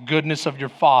you is the goodness of your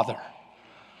Father.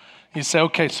 You say,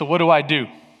 okay, so what do?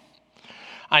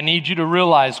 I need you to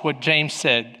realize what James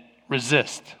said,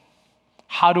 resist.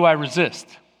 How do I resist?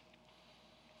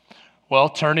 Well,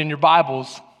 turn in your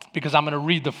Bibles, because I'm going to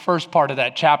read the first part of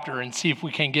that chapter and see if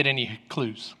we can get any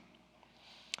clues.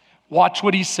 Watch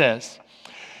what he says.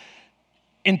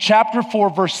 In chapter 4,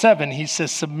 verse 7, he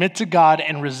says, submit to God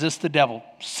and resist the devil.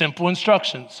 Simple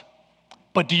instructions.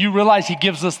 But do you realize he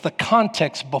gives us the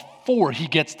context before he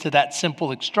gets to that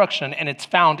simple instruction? And it's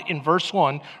found in verse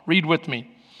 1. Read with me.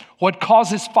 What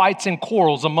causes fights and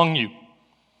quarrels among you?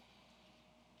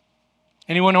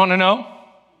 Anyone want to know?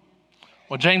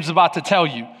 Well, James is about to tell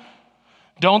you.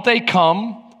 Don't they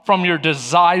come from your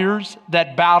desires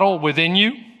that battle within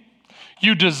you?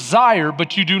 You desire,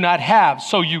 but you do not have,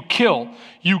 so you kill.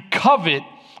 You covet,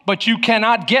 but you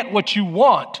cannot get what you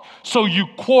want, so you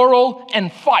quarrel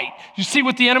and fight. You see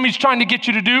what the enemy's trying to get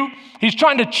you to do? He's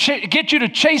trying to get you to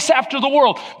chase after the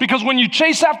world, because when you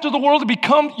chase after the world,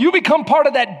 you become part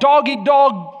of that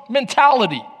dog-eat-dog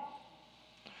mentality.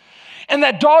 And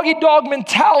that dog-eat-dog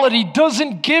mentality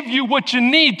doesn't give you what you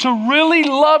need to really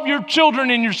love your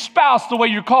children and your spouse the way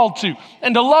you're called to,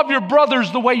 and to love your brothers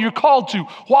the way you're called to.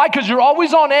 Why? Because you're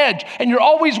always on edge, and you're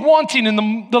always wanting,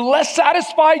 and the less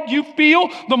satisfied you feel,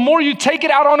 the more you take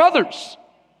it out on others.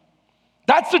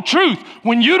 That's the truth.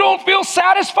 When you don't feel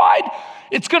satisfied,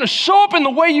 it's going to show up in the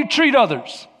way you treat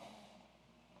others.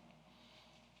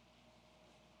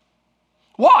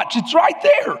 Watch, it's right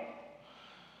there.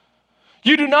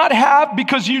 You do not have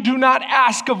because you do not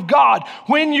ask of God.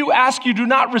 When you ask, you do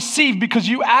not receive because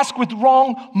you ask with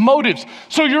wrong motives.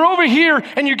 So you're over here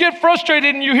and you get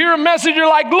frustrated and you hear a message, you're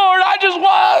like, Lord, I just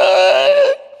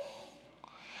want...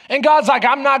 And God's like,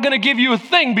 I'm not going to give you a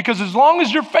thing, because as long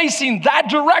as you're facing that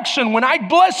direction, when I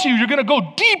bless you, you're going to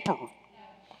go deeper.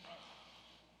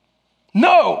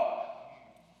 No.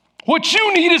 What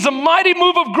you need is a mighty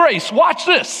move of grace. Watch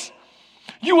this.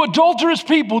 You adulterous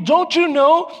people, don't you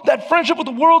know that friendship with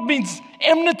the world means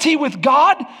enmity with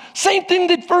God? Same thing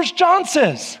that 1 John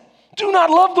says. Do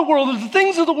not love the world or the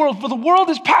things of the world, for the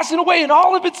world is passing away in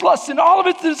all of its lusts and all of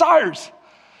its desires.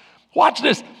 Watch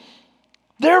this.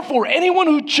 Therefore, anyone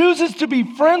who chooses to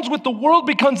be friends with the world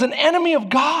becomes an enemy of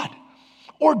God.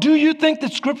 Or do you think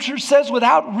that Scripture says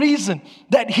without reason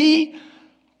that he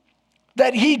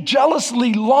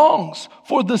jealously longs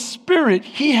for the Spirit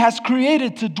he has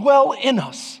created to dwell in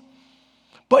us,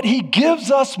 but he gives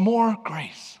us more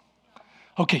grace?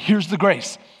 Okay, here's the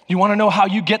grace. You want to know how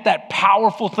you get that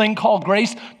powerful thing called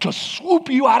grace to swoop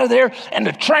you out of there and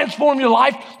to transform your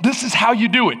life? This is how you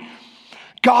do it.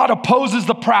 God opposes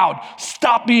the proud.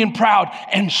 Stop being proud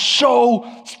and show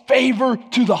favor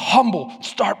to the humble.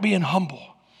 Start being humble.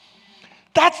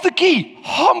 That's the key.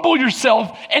 Humble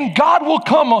yourself, and God will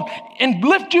come and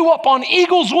lift you up on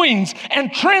eagle's wings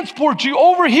and transport you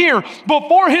over here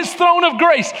before his throne of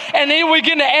grace, and he will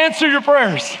begin to answer your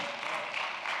prayers.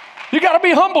 You got to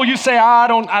be humble. You say, I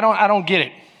don't get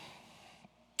it.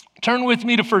 Turn with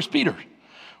me to 1 Peter.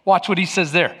 Watch what he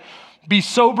says there. Be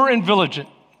sober and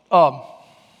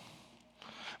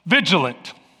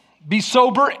vigilant. Be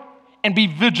sober and be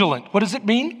vigilant. What does it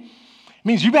mean? It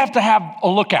means you have to have a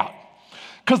lookout.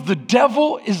 Because the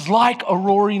devil is like a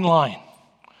roaring lion.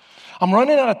 I'm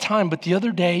running out of time, but the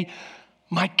other day,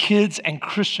 my kids and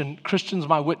Christian's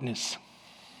my witness.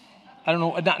 I don't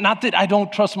know, not that I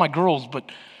don't trust my girls, but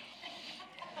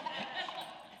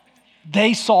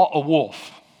they saw a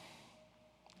wolf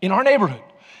in our neighborhood.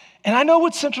 And I know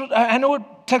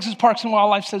what Texas Parks and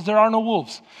Wildlife says, there are no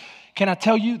wolves. Can I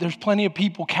tell you, there's plenty of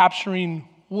people capturing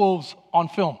wolves on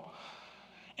film.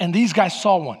 And these guys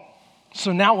saw one.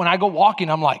 So now when I go walking,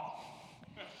 I'm like,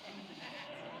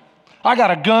 I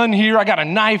got a gun here, I got a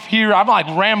knife here. I'm like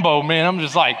Rambo, man. I'm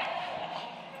just like,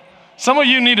 some of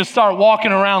you need to start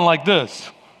walking around like this.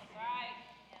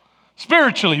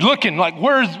 Spiritually, looking like,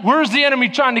 where's the enemy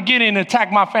trying to get in and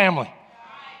attack my family?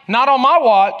 Not on my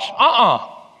watch,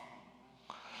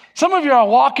 Some of you are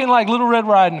walking like Little Red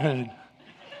Riding Hood,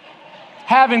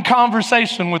 having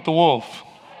conversation with the wolf.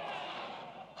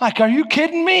 Like, are you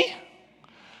kidding me?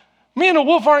 Me and the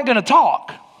wolf aren't gonna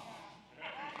talk.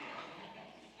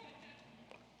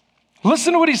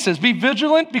 Listen to what he says. Be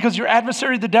vigilant because your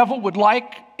adversary, the devil,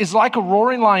 is like a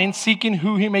roaring lion seeking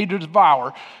who he may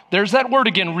devour. There's that word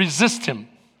again, resist him.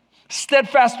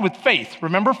 Steadfast with faith.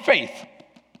 Remember faith.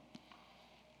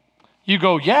 You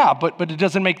go, yeah, but it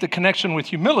doesn't make the connection with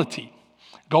humility.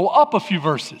 Go up a few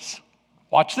verses.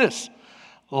 Watch this.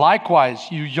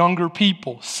 Likewise, you younger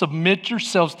people, submit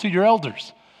yourselves to your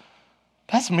elders.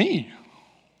 That's me.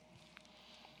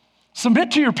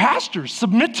 Submit to your pastors.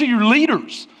 Submit to your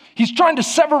leaders. He's trying to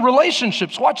sever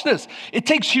relationships. Watch this. It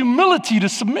takes humility to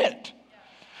submit.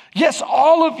 Yes,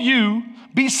 all of you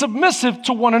be submissive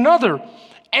to one another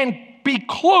and be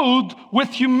clothed with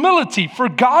humility. For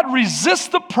God resists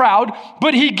the proud,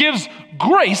 but he gives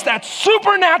grace, that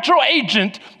supernatural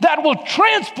agent that will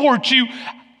transport you.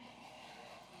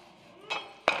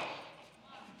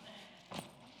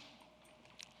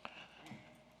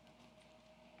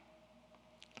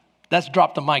 That's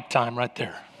drop the mic time right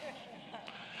there.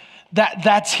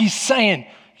 That's he's saying,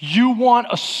 you want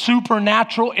a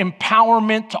supernatural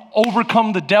empowerment to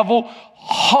overcome the devil?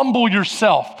 Humble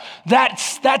yourself.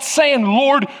 That's saying,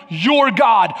 Lord, you're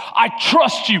God. I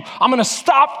trust you. I'm going to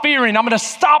stop fearing. I'm going to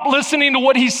stop listening to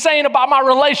what he's saying about my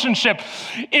relationship.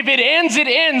 If it ends, it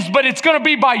ends, but it's going to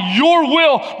be by your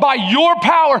will, by your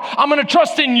power. I'm going to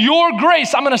trust in your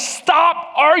grace. I'm going to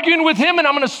stop arguing with him and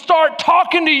I'm going to start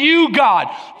talking to you,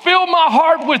 God. Fill my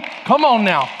heart with, come on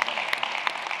now.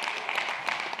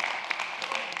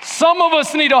 Some of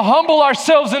us need to humble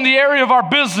ourselves in the area of our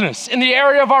business, in the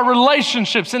area of our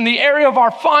relationships, in the area of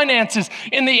our finances,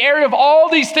 in the area of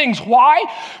all these things. Why?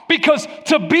 Because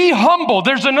to be humble,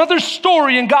 there's another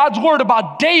story in God's word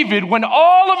about David when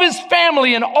all of his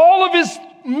family and all of his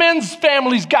men's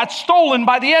families got stolen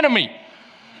by the enemy.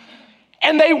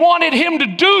 And they wanted him to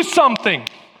do something.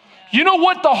 You know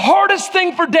what the hardest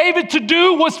thing for David to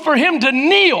do was for him to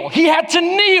kneel. He had to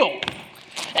kneel.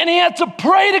 And he had to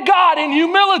pray to God in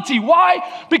humility.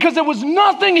 Why? Because there was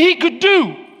nothing he could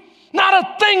do. Not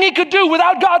a thing he could do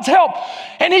without God's help.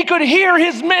 And he could hear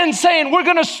his men saying, we're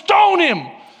going to stone him.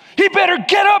 He better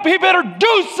get up. He better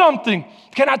do something.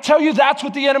 Can I tell you that's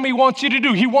what the enemy wants you to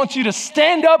do? He wants you to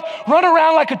stand up, run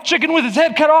around like a chicken with his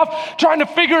head cut off, trying to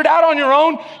figure it out on your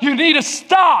own. You need to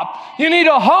stop. You need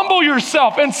to humble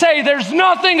yourself and say, there's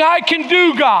nothing I can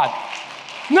do, God.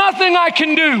 Nothing I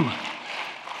can do.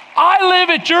 I live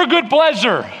at your good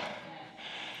pleasure.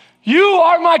 You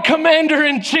are my commander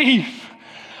in chief.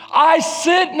 I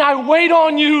sit and I wait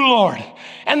on you, Lord.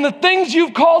 And the things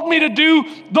you've called me to do,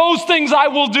 those things I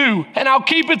will do. And I'll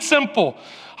keep it simple.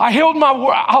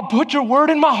 I'll put your word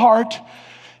in my heart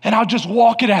and I'll just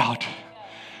walk it out.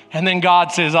 And then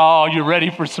God says, oh, you're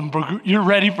ready for some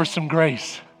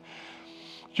grace.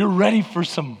 You're ready for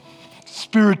some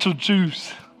spiritual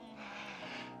juice.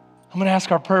 I'm going to ask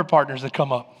our prayer partners to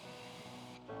come up.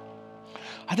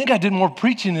 I think I did more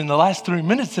preaching in the last 3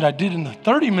 minutes than I did in the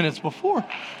 30 minutes before.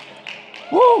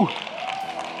 Woo!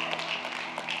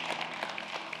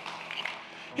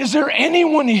 Is there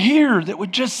anyone here that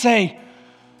would just say,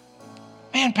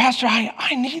 man, Pastor,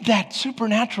 I need that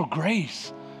supernatural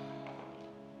grace.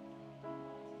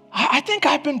 I think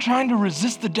I've been trying to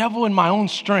resist the devil in my own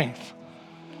strength.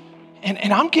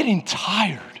 And I'm getting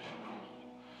tired.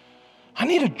 I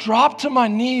need to drop to my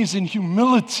knees in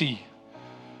humility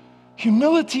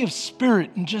of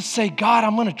spirit, and just say, God,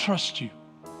 I'm going to trust you.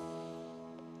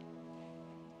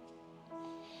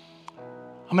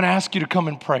 I'm going to ask you to come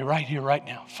and pray right here, right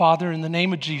now. Father, in the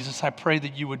name of Jesus, I pray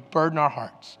that you would burden our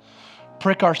hearts,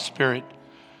 prick our spirit,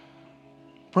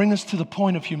 bring us to the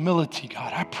point of humility,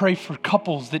 God. I pray for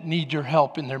couples that need your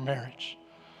help in their marriage.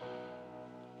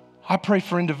 I pray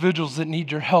for individuals that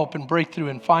need your help and breakthrough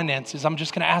in finances. I'm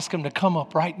just going to ask them to come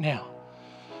up right now.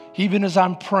 Even as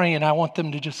I'm praying, I want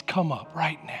them to just come up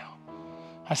right now.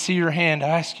 I see your hand. I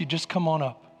ask you, just come on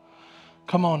up.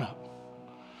 Come on up.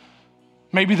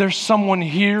 Maybe there's someone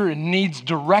here and needs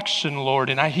direction, Lord,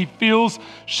 and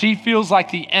she feels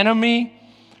like the enemy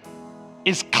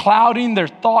is clouding their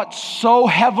thoughts so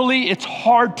heavily, it's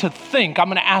hard to think. I'm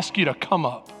gonna ask you to come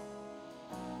up.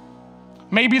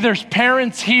 Maybe there's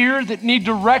parents here that need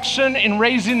direction in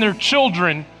raising their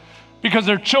children because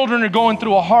their children are going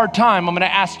through a hard time. I'm gonna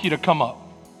ask you to come up.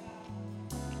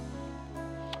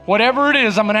 Whatever it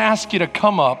is, I'm gonna ask you to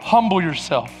come up, humble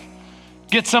yourself.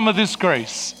 Get some of this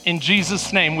grace. In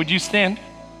Jesus' name, would you stand?